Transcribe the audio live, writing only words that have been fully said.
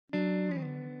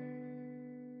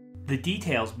The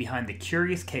details behind the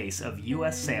curious case of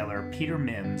U.S. sailor Peter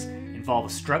Mims involve a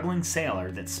struggling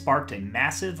sailor that sparked a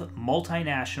massive,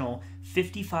 multinational,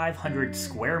 5,500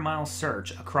 square mile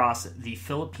search across the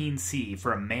Philippine Sea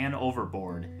for a man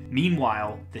overboard.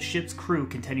 Meanwhile, the ship's crew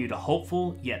continued a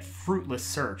hopeful yet fruitless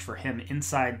search for him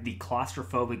inside the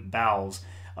claustrophobic bowels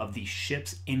of the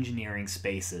ship's engineering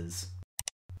spaces.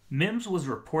 Mims was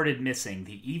reported missing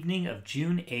the evening of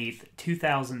June 8,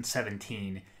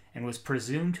 2017, and was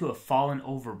presumed to have fallen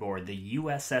overboard the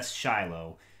USS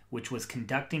Shiloh, which was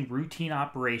conducting routine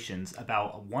operations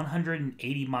about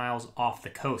 180 miles off the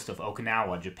coast of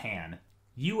Okinawa, Japan.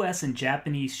 U.S. and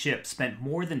Japanese ships spent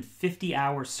more than 50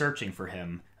 hours searching for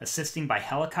him, assisting by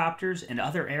helicopters and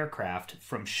other aircraft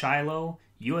from Shiloh,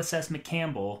 USS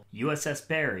McCampbell, USS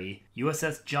Barry,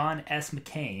 USS John S.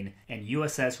 McCain, and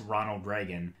USS Ronald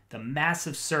Reagan. The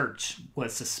massive search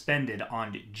was suspended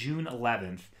on June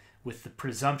 11th, with the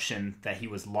presumption that he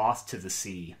was lost to the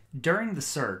sea. During the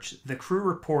search, the crew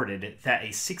reported that a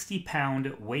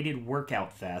 60-pound weighted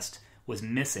workout vest was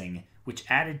missing, which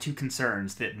added to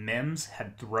concerns that Mims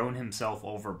had thrown himself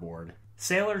overboard.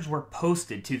 Sailors were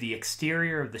posted to the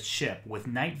exterior of the ship with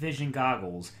night vision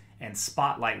goggles and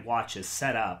spotlight watches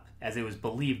set up, as it was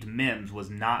believed Mims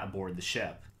was not aboard the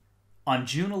ship. On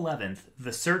June 11th,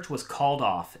 the search was called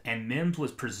off and Mims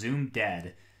was presumed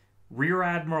dead. Rear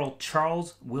Admiral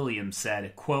Charles Williams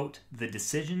said, quote, "The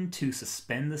decision to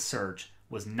suspend the search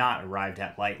was not arrived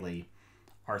at lightly.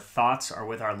 Our thoughts are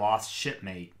with our lost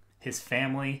shipmate, his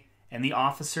family, and the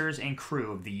officers and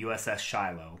crew of the USS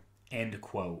Shiloh." End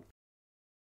quote.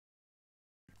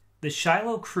 The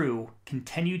Shiloh crew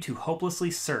continued to hopelessly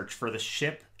search for the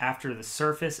ship after the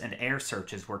surface and air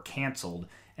searches were canceled,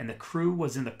 and the crew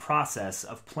was in the process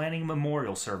of planning a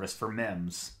memorial service for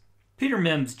Mims. Peter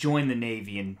Mims joined the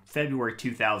Navy in February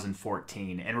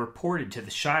 2014 and reported to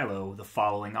the Shiloh the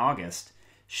following August.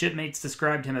 Shipmates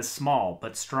described him as small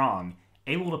but strong,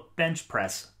 able to bench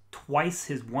press twice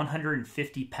his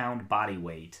 150-pound body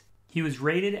weight. He was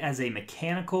rated as a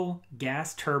mechanical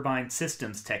gas turbine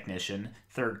systems technician,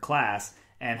 3rd class,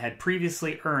 and had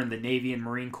previously earned the Navy and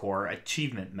Marine Corps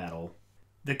Achievement Medal.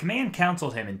 The command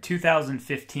counseled him in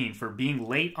 2015 for being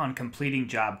late on completing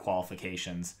job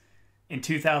qualifications. In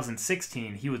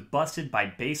 2016, he was busted by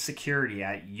base security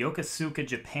at Yokosuka,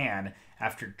 Japan,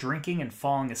 after drinking and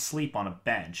falling asleep on a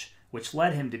bench, which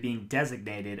led him to being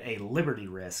designated a liberty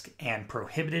risk and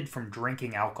prohibited from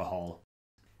drinking alcohol.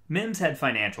 Mims had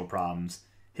financial problems.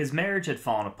 His marriage had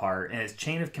fallen apart, and his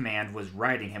chain of command was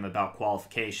writing him about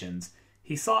qualifications.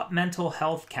 He sought mental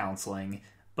health counseling,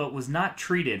 but was not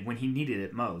treated when he needed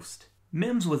it most.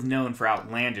 Mims was known for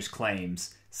outlandish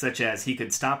claims, such as he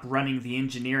could stop running the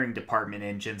engineering department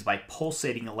engines by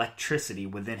pulsating electricity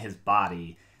within his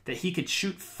body, that he could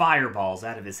shoot fireballs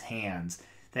out of his hands,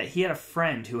 that he had a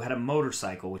friend who had a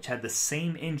motorcycle which had the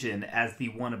same engine as the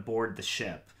one aboard the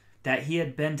ship, that he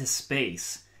had been to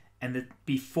space, and that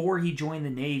before he joined the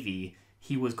Navy,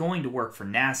 he was going to work for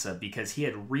NASA because he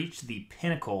had reached the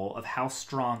pinnacle of how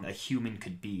strong a human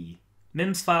could be.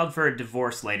 Mims filed for a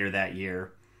divorce later that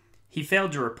year. He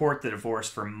failed to report the divorce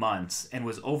for months and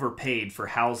was overpaid for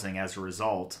housing as a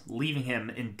result, leaving him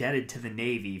indebted to the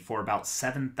Navy for about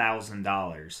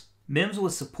 $7,000. Mims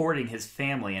was supporting his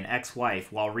family and ex-wife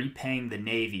while repaying the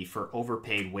Navy for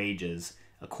overpaid wages.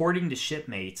 According to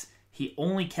shipmates, he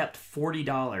only kept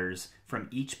 $40 from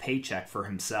each paycheck for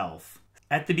himself.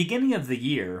 At the beginning of the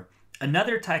year,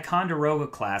 another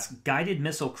Ticonderoga-class guided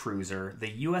missile cruiser,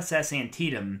 the USS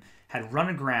Antietam, had run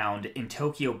aground in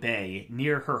Tokyo Bay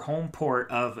near her home port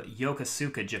of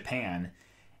Yokosuka, Japan.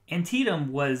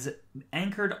 Antietam was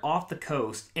anchored off the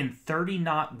coast in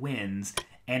 30-knot winds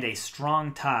and a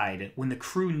strong tide when the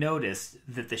crew noticed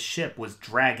that the ship was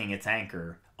dragging its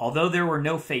anchor. Although there were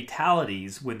no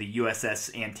fatalities when the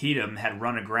USS Antietam had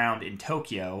run aground in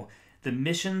Tokyo, the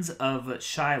missions of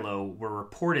Shiloh were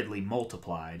reportedly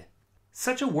multiplied.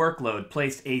 Such a workload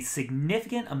placed a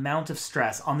significant amount of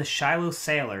stress on the Shiloh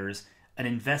sailors, an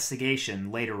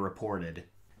investigation later reported.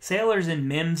 Sailors in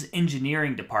Mims'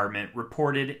 engineering department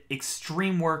reported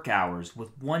extreme work hours,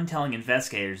 with one telling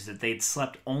investigators that they'd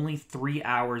slept only 3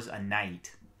 hours a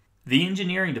night. The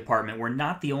engineering department were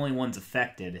not the only ones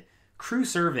affected. Crew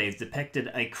surveys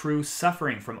depicted a crew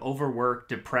suffering from overwork,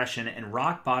 depression, and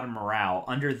rock-bottom morale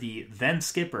under the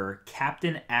then-skipper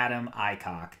Captain Adam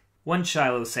Aycock. One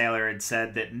Shiloh sailor had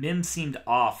said that Mims seemed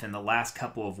off in the last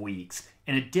couple of weeks,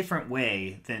 in a different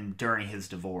way than during his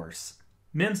divorce.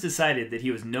 Mims decided that he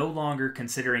was no longer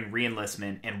considering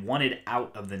reenlistment and wanted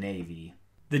out of the Navy.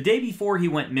 The day before he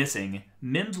went missing,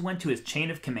 Mims went to his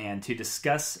chain of command to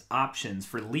discuss options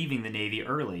for leaving the Navy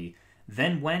early.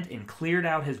 then went and cleared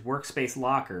out his workspace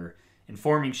locker,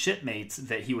 informing shipmates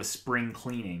that he was spring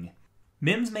cleaning.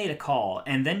 Mims made a call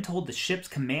and then told the ship's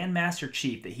command master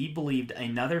chief that he believed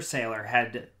another sailor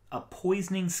had a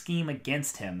poisoning scheme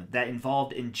against him that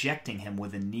involved injecting him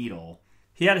with a needle.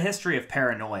 He had a history of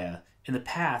paranoia. In the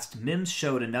past, Mims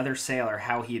showed another sailor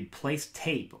how he had placed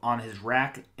tape on his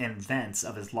rack and vents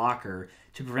of his locker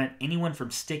to prevent anyone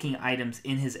from sticking items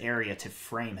in his area to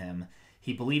frame him.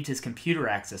 He believed his computer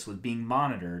access was being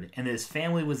monitored and that his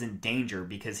family was in danger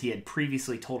because he had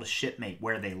previously told a shipmate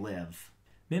where they live.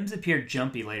 Mims appeared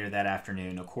jumpy later that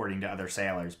afternoon, according to other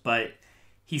sailors, but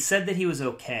he said that he was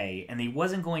okay and he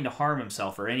wasn't going to harm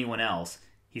himself or anyone else.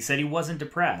 He said he wasn't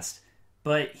depressed,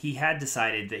 but he had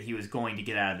decided that he was going to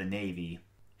get out of the Navy.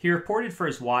 He reported for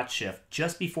his watch shift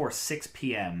just before 6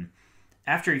 p.m.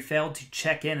 After he failed to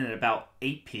check in at about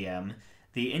 8 p.m.,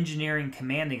 the engineering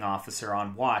commanding officer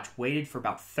on watch waited for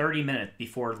about 30 minutes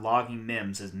before logging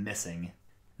Mims as missing.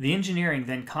 The engineering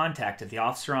then contacted the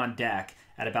officer on deck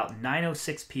at about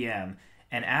 9:06 p.m.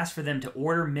 and asked for them to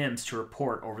order Mims to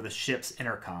report over the ship's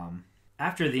intercom.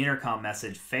 After the intercom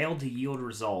message failed to yield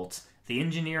results, the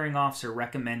engineering officer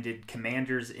recommended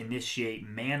commanders initiate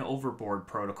man overboard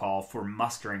protocol for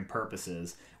mustering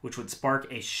purposes, which would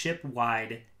spark a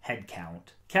ship-wide head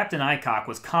count. Captain Aycock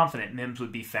was confident Mims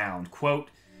would be found. Quote,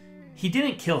 "He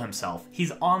didn't kill himself.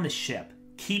 He's on the ship.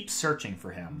 Keep searching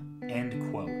for him."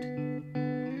 End quote.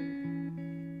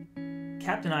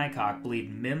 Captain Aycock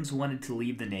believed Mims wanted to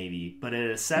leave the Navy, but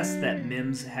it assessed that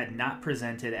Mims had not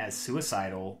presented as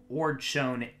suicidal or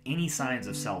shown any signs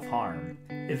of self-harm.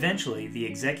 Eventually, the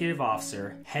executive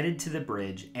officer headed to the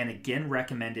bridge and again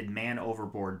recommended man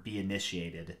overboard be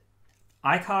initiated.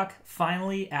 Aycock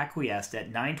finally acquiesced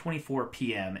at 9:24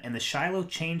 p.m. and the Shiloh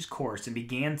changed course and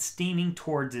began steaming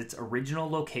towards its original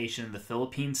location in the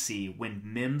Philippine Sea when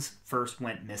Mims first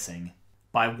went missing.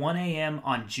 By 1 a.m.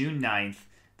 on June 9th,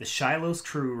 the Shiloh's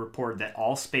crew reported that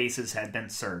all spaces had been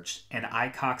searched, and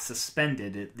Aycock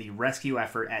suspended the rescue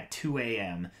effort at 2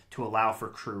 a.m. to allow for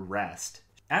crew rest.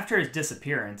 After his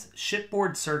disappearance,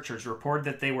 shipboard searchers reported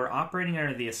that they were operating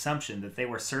under the assumption that they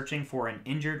were searching for an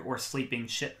injured or sleeping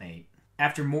shipmate.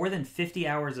 After more than 50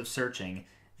 hours of searching,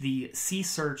 the sea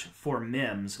search for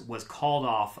Mims was called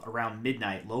off around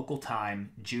midnight local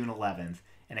time, June 11th,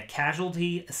 and a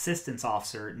casualty assistance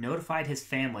officer notified his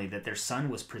family that their son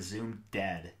was presumed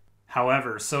dead.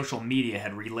 However, social media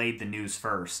had relayed the news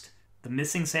first. The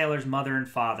missing sailor's mother and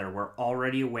father were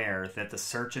already aware that the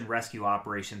search and rescue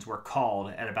operations were called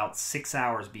at about 6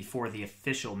 hours before the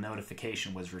official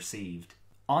notification was received.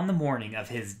 On the morning of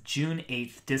his June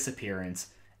 8th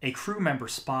disappearance, a crew member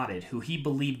spotted who he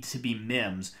believed to be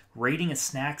Mims raiding a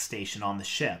snack station on the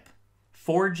ship.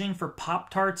 Foraging for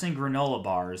Pop-Tarts and granola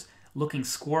bars, looking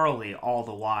squirrely all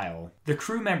the while. The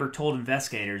crew member told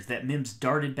investigators that Mims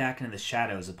darted back into the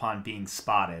shadows upon being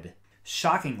spotted.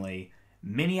 Shockingly,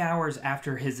 many hours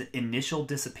after his initial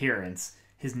disappearance,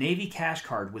 his Navy cash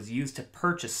card was used to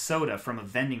purchase soda from a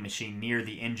vending machine near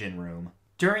the engine room.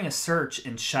 During a search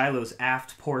in Shiloh's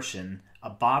aft portion, a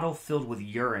bottle filled with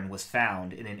urine was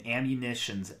found in an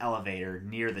ammunitions elevator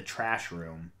near the trash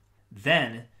room.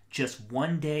 Then, just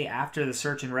one day after the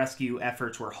search and rescue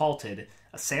efforts were halted,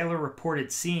 a sailor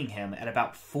reported seeing him at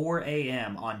about 4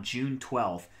 a.m. on June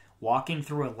 12th, walking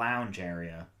through a lounge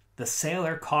area. The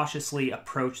sailor cautiously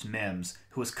approached Mims,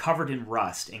 who was covered in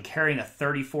rust and carrying a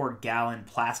 34-gallon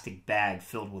plastic bag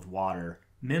filled with water.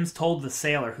 Mims told the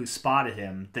sailor who spotted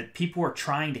him that people were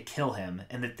trying to kill him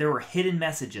and that there were hidden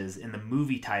messages in the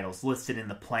movie titles listed in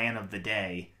the plan of the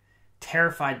day.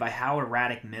 Terrified by how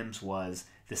erratic Mims was,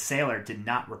 the sailor did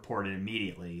not report it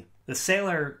immediately. The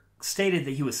sailor stated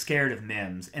that he was scared of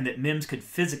Mims and that Mims could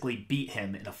physically beat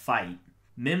him in a fight.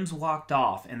 Mims walked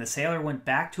off and the sailor went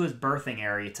back to his berthing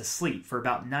area to sleep for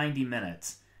about 90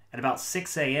 minutes. At about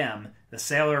 6 a.m., the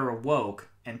sailor awoke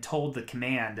and told the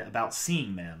command about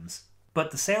seeing Mims.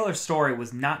 But the sailor's story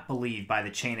was not believed by the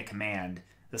chain of command.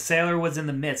 The sailor was in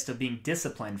the midst of being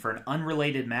disciplined for an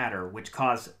unrelated matter which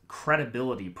caused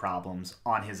credibility problems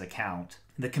on his account.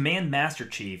 The command master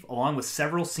chief, along with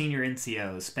several senior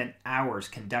NCOs, spent hours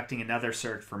conducting another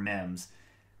search for Mims,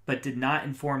 but did not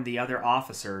inform the other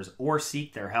officers or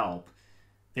seek their help.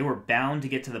 They were bound to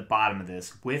get to the bottom of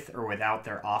this, with or without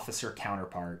their officer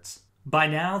counterparts. By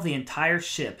now, the entire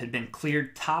ship had been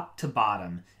cleared top to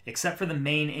bottom, except for the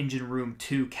main engine room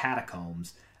 2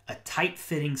 catacombs, a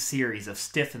tight-fitting series of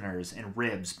stiffeners and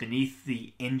ribs beneath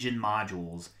the engine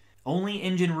modules. Only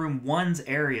engine room 1's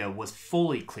area was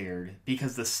fully cleared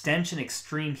because the stench and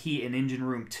extreme heat in engine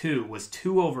room 2 was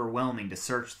too overwhelming to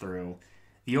search through.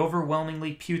 The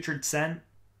overwhelmingly putrid scent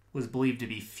was believed to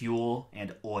be fuel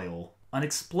and oil. An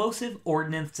explosive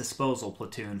ordnance disposal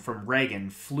platoon from Reagan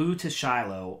flew to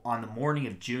Shiloh on the morning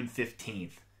of June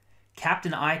 15th.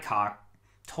 Captain Aycock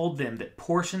told them that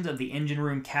portions of the engine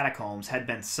room catacombs had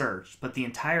been searched, but the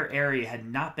entire area had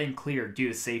not been cleared due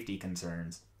to safety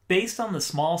concerns. Based on the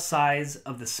small size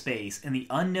of the space and the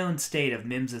unknown state of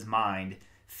Mims's mind,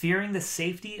 fearing the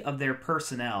safety of their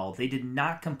personnel, they did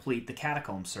not complete the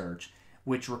catacomb search,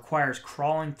 which requires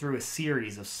crawling through a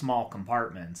series of small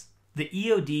compartments. The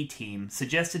EOD team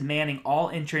suggested manning all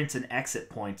entrance and exit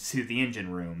points to the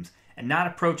engine rooms, and not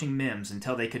approaching Mims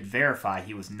until they could verify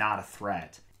he was not a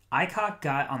threat. Aycock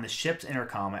got on the ship's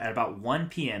intercom at about 1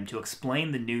 p.m. to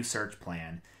explain the new search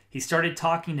plan. He started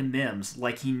talking to Mims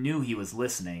like he knew he was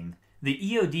listening. The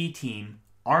EOD team,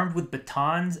 armed with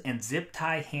batons and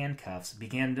zip-tie handcuffs,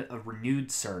 began a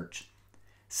renewed search.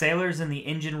 Sailors in the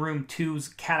Engine Room 2's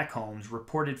catacombs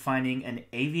reported finding an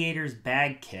aviator's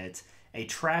bag kit, a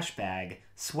trash bag,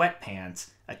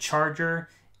 sweatpants, a charger,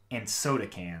 and soda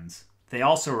cans. They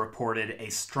also reported a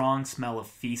strong smell of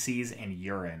feces and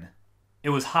urine. It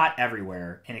was hot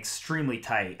everywhere and extremely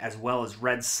tight, as well as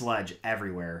red sludge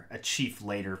everywhere, a chief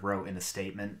later wrote in a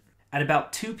statement. At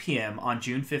about 2 p.m. on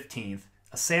June 15th,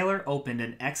 a sailor opened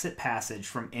an exit passage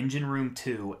from Engine Room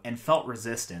 2 and felt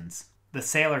resistance. The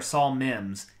sailor saw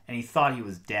Mims, and he thought he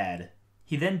was dead.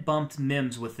 He then bumped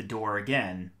Mims with the door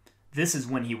again. This is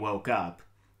when he woke up.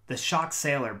 The shocked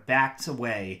sailor backed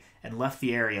away and left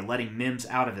the area, letting Mims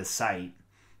out of his sight.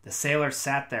 The sailor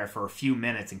sat there for a few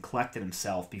minutes and collected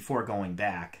himself before going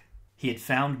back. He had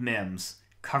found Mims,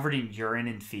 covered in urine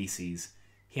and feces.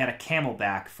 He had a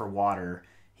camelback for water.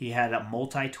 He had a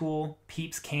multi-tool,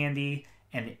 Peeps candy,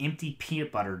 and an empty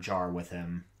peanut butter jar with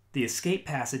him. The escape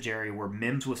passage area where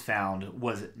Mims was found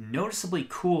was noticeably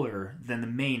cooler than the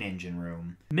main engine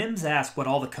room. Mims asked what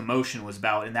all the commotion was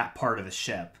about in that part of the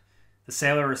ship. The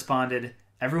sailor responded,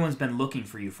 "Everyone's been looking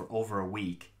for you for over a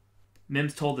week."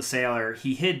 Mims told the sailor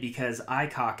he hid because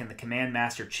Aycock and the command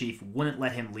master chief wouldn't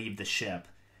let him leave the ship.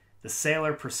 The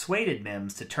sailor persuaded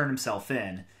Mims to turn himself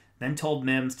in, then told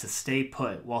Mims to stay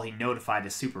put while he notified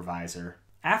his supervisor.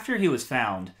 After he was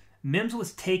found, Mims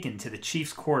was taken to the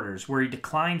chief's quarters where he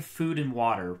declined food and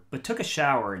water, but took a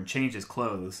shower and changed his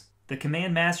clothes. The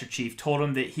command master chief told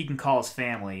him that he can call his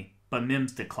family, but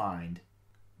Mims declined.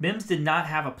 Mims did not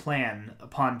have a plan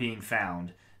upon being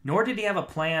found, nor did he have a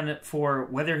plan for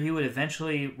whether he would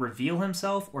eventually reveal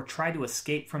himself or try to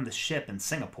escape from the ship in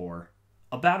Singapore.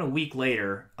 About a week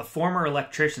later, a former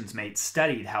electrician's mate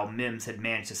studied how Mims had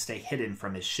managed to stay hidden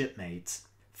from his shipmates.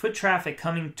 Foot traffic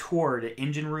coming toward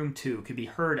Engine Room 2 could be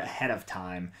heard ahead of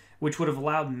time, which would have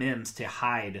allowed Mims to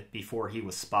hide before he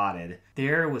was spotted. The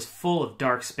area was full of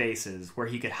dark spaces where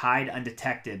he could hide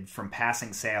undetected from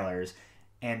passing sailors,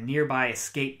 and nearby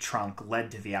escape trunk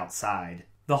led to the outside.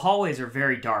 The hallways are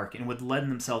very dark and would lend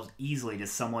themselves easily to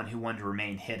someone who wanted to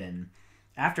remain hidden.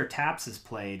 After taps is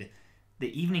played,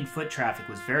 the evening foot traffic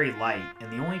was very light,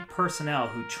 and the only personnel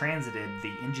who transited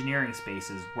the engineering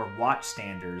spaces were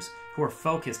watchstanders who were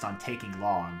focused on taking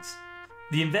logs.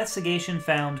 The investigation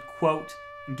found, quote,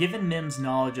 "Given Mims'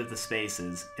 knowledge of the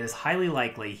spaces, it is highly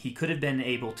likely he could have been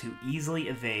able to easily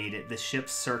evade the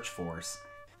ship's search force.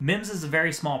 Mims is a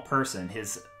very small person.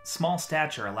 His small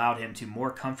stature allowed him to more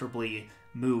comfortably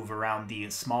move around the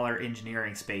smaller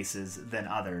engineering spaces than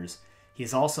others. He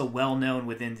is also well known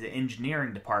within the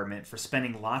engineering department for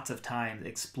spending lots of time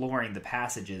exploring the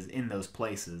passages in those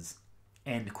places."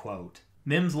 End quote.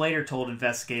 Mims later told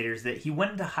investigators that he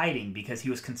went into hiding because he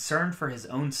was concerned for his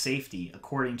own safety,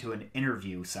 according to an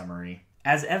interview summary.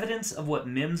 As evidence of what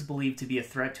Mims believed to be a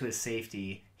threat to his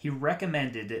safety, he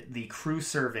recommended the crew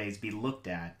surveys be looked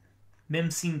at.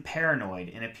 Mims seemed paranoid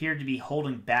and appeared to be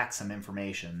holding back some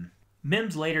information.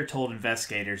 Mims later told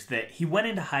investigators that he went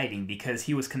into hiding because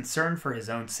he was concerned for his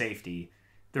own safety.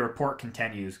 The report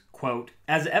continues, quote,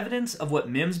 "As evidence of what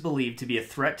Mims believed to be a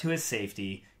threat to his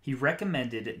safety, he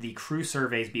recommended the crew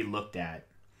surveys be looked at.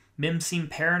 Mims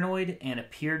seemed paranoid and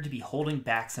appeared to be holding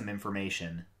back some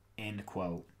information." End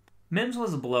quote. Mims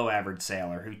was a below-average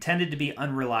sailor who tended to be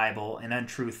unreliable and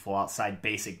untruthful outside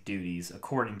basic duties,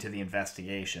 according to the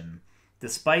investigation.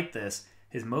 Despite this,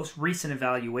 his most recent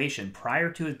evaluation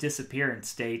prior to his disappearance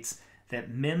states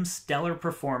that Mims' stellar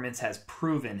performance has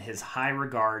proven his high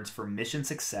regards for mission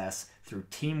success through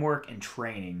teamwork and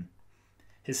training.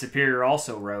 His superior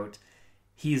also wrote,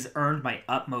 "He has earned my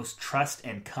utmost trust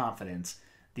and confidence."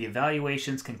 The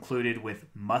evaluations concluded with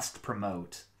 "must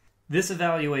promote." This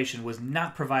evaluation was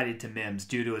not provided to Mims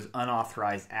due to his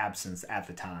unauthorized absence at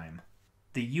the time.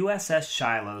 The USS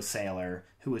Shiloh sailor,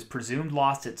 who was presumed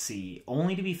lost at sea,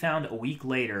 only to be found a week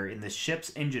later in the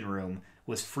ship's engine room,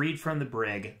 was freed from the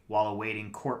brig while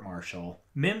awaiting court-martial.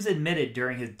 Mims admitted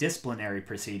during his disciplinary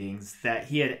proceedings that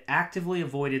he had actively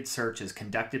avoided searches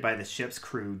conducted by the ship's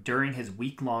crew during his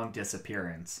week-long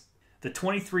disappearance. The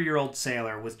 23-year-old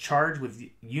sailor was charged with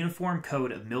Uniform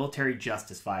Code of Military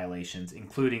Justice violations,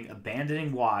 including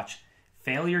abandoning watch,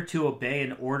 failure to obey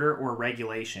an order or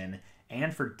regulation,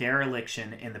 and for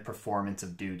dereliction in the performance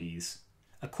of duties.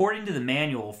 According to the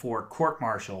manual for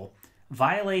court-martial,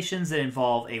 violations that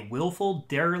involve a willful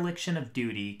dereliction of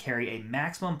duty carry a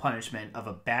maximum punishment of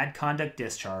a bad conduct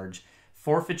discharge,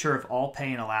 forfeiture of all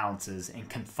pay and allowances, and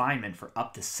confinement for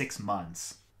up to 6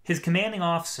 months. His commanding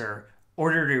officer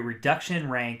ordered a reduction in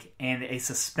rank and a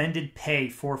suspended pay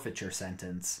forfeiture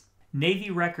sentence.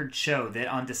 Navy records show that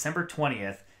on December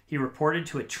 20th, he reported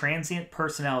to a transient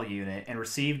personnel unit and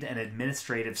received an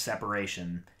administrative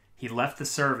separation. He left the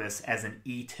service as an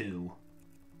E2.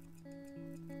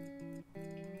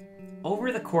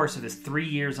 Over the course of his 3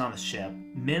 years on the ship,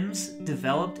 Mims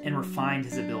developed and refined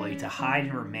his ability to hide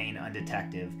and remain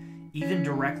undetected, even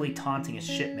directly taunting his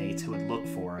shipmates who would look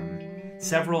for him.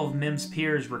 Several of Mims'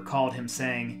 peers recalled him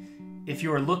saying, "If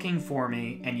you are looking for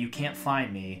me and you can't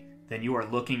find me, then you are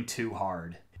looking too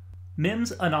hard."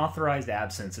 Mims' unauthorized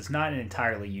absence is not an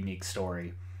entirely unique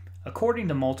story. According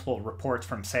to multiple reports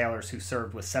from sailors who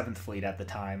served with 7th Fleet at the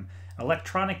time, an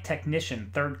electronic technician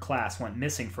 3rd class went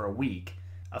missing for a week.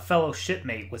 A fellow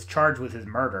shipmate was charged with his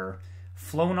murder,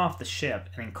 flown off the ship,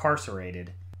 and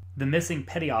incarcerated. The missing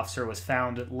petty officer was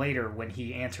found later when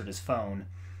he answered his phone.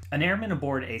 An airman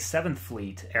aboard a 7th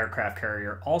Fleet aircraft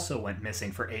carrier also went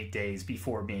missing for 8 days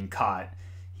before being caught.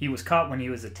 He was caught when he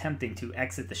was attempting to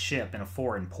exit the ship in a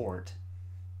foreign port.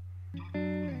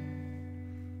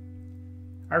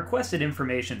 I requested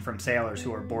information from sailors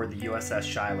who were aboard the USS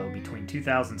Shiloh between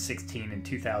 2016 and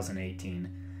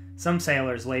 2018. Some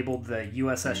sailors labeled the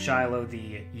USS Shiloh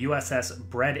the USS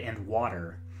Bread and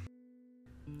Water.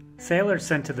 Sailors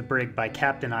sent to the brig by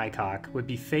Captain Aycock would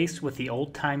be faced with the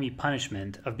old-timey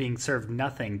punishment of being served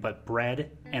nothing but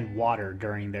bread and water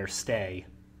during their stay.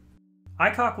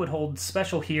 Aycock would hold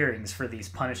special hearings for these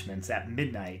punishments at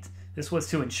midnight. This was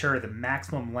to ensure the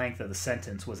maximum length of the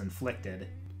sentence was inflicted.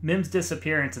 Mims'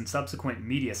 disappearance and subsequent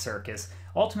media circus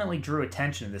ultimately drew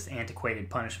attention to this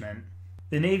antiquated punishment.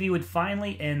 The Navy would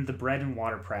finally end the bread and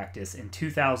water practice in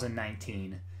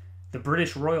 2019. The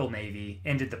British Royal Navy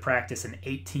ended the practice in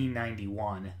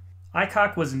 1891.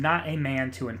 Aycock was not a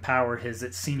man to empower his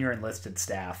senior enlisted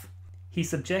staff. He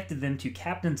subjected them to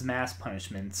captain's mast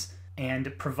punishments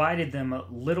and provided them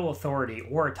little authority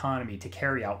or autonomy to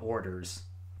carry out orders.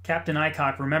 Captain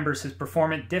Aycock remembers his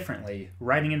performance differently,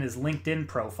 writing in his LinkedIn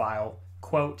profile,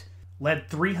 quote, "Led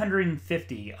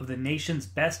 350 of the nation's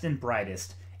best and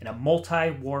brightest in a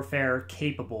multi-warfare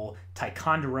capable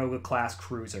Ticonderoga-class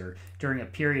cruiser during a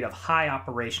period of high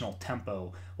operational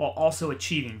tempo, while also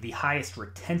achieving the highest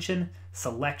retention,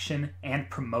 selection, and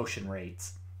promotion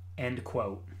rates." End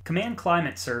quote. Command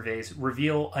climate surveys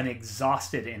reveal an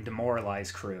exhausted and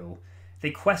demoralized crew.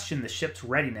 They questioned the ship's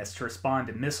readiness to respond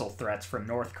to missile threats from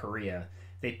North Korea.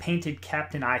 They painted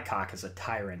Captain Aycock as a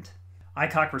tyrant.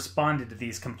 Aycock responded to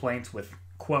these complaints with,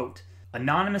 quote,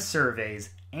 "Anonymous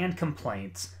surveys and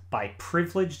complaints by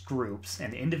privileged groups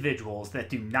and individuals that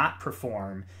do not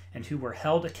perform and who were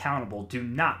held accountable do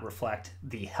not reflect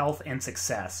the health and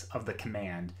success of the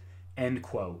command." End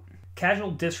quote.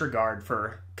 Casual disregard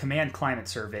for command climate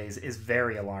surveys is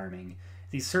very alarming.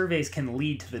 These surveys can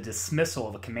lead to the dismissal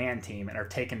of a command team and are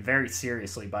taken very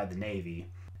seriously by the Navy.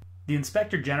 The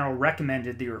Inspector General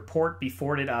recommended the report be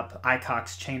forwarded up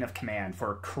Aycock's chain of command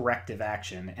for corrective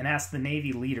action and asked the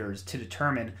Navy leaders to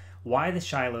determine why the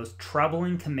Shiloh's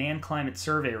troubling command climate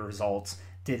survey results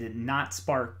did not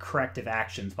spark corrective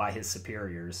actions by his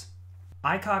superiors.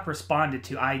 Aycock responded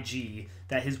to IG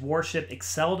that his warship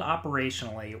excelled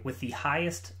operationally with the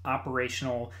highest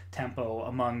operational tempo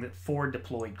among 4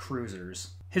 deployed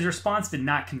cruisers. His response did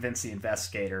not convince the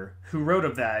investigator, who wrote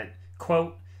of that,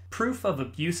 quote, "Proof of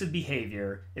abusive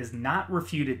behavior is not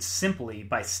refuted simply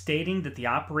by stating that the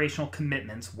operational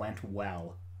commitments went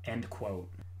well." End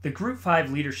quote. The Group 5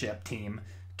 leadership team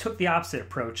took the opposite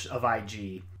approach of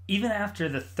IG. Even after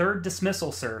the 3rd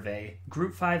dismissal survey,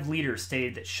 Group 5 leaders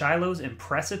stated that Shiloh's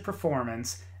impressive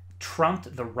performance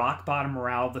trumped the rock-bottom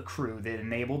morale of the crew that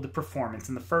enabled the performance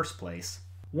in the first place.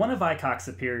 One of Aycock's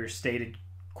superiors stated,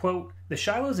 quote, "The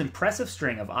Shiloh's impressive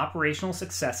string of operational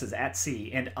successes at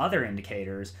sea and other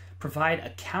indicators provide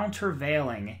a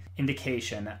countervailing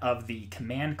indication of the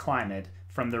command climate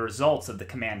from the results of the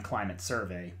command climate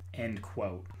survey." End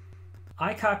quote.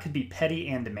 Aycock could be petty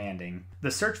and demanding. The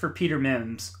search for Peter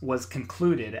Mims was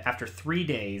concluded after 3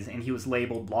 days and he was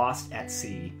labeled lost at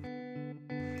sea.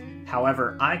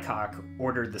 However, Aycock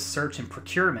ordered the search and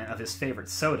procurement of his favorite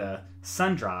soda,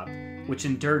 Sundrop, which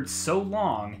endured so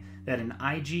long that an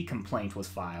IG complaint was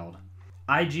filed.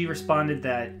 IG responded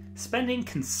that spending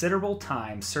considerable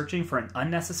time searching for an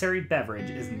unnecessary beverage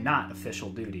is not official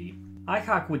duty.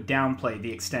 Aycock would downplay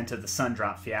the extent of the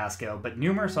Sundrop fiasco, but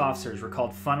numerous officers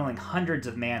recalled funneling hundreds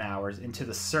of man-hours into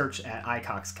the search at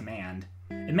Aycock's command.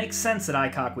 It makes sense that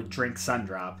Aycock would drink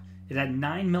Sundrop. It had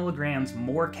 9 milligrams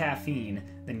more caffeine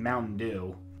than Mountain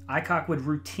Dew. Aycock would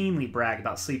routinely brag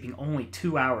about sleeping only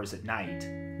 2 hours at night.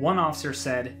 One officer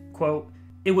said, quote,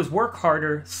 "It was work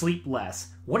harder, sleep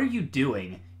less. What are you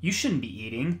doing? You shouldn't be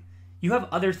eating. You have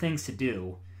other things to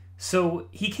do." So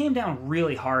he came down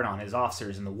really hard on his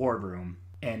officers in the wardroom.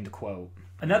 End quote.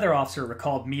 Another officer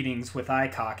recalled meetings with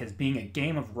Aycock as being a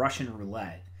game of Russian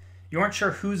roulette. You aren't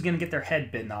sure who's going to get their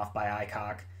head bitten off by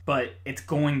Aycock, but it's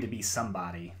going to be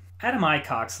somebody. Adam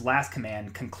Aycock's last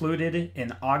command concluded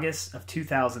in August of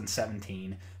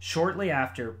 2017, shortly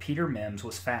after Peter Mims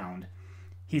was found.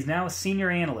 He's now a senior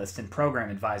analyst and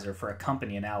program advisor for a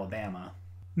company in Alabama.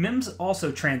 Mims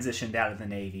also transitioned out of the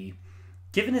Navy.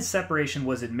 Given his separation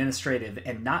was administrative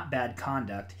and not bad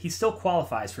conduct, he still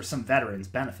qualifies for some veterans'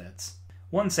 benefits.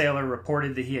 One sailor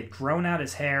reported that he had grown out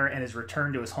his hair and has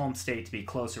returned to his home state to be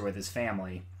closer with his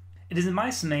family. It is in my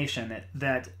summation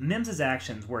that Mims's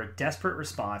actions were a desperate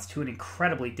response to an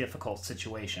incredibly difficult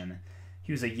situation.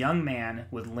 He was a young man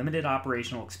with limited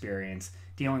operational experience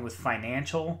dealing with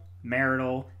financial,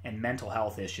 marital, and mental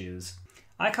health issues.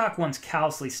 Aycock once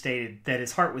callously stated that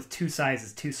his heart was 2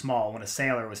 sizes too small when a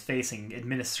sailor was facing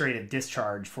administrative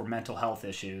discharge for mental health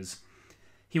issues.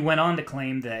 He went on to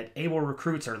claim that able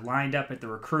recruits are lined up at the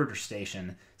recruiter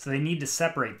station, so they need to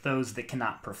separate those that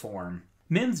cannot perform.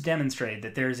 Mims demonstrated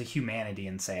that there is a humanity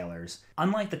in sailors.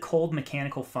 Unlike the cold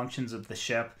mechanical functions of the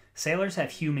ship, sailors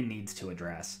have human needs to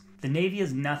address. The Navy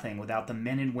is nothing without the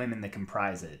men and women that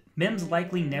comprise it. Mims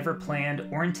likely never planned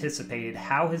or anticipated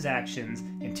how his actions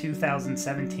in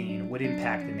 2017 would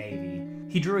impact the Navy.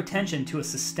 He drew attention to a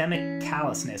systemic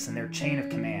callousness in their chain of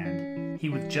command. He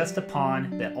was just a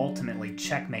pawn that ultimately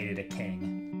checkmated a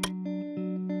king.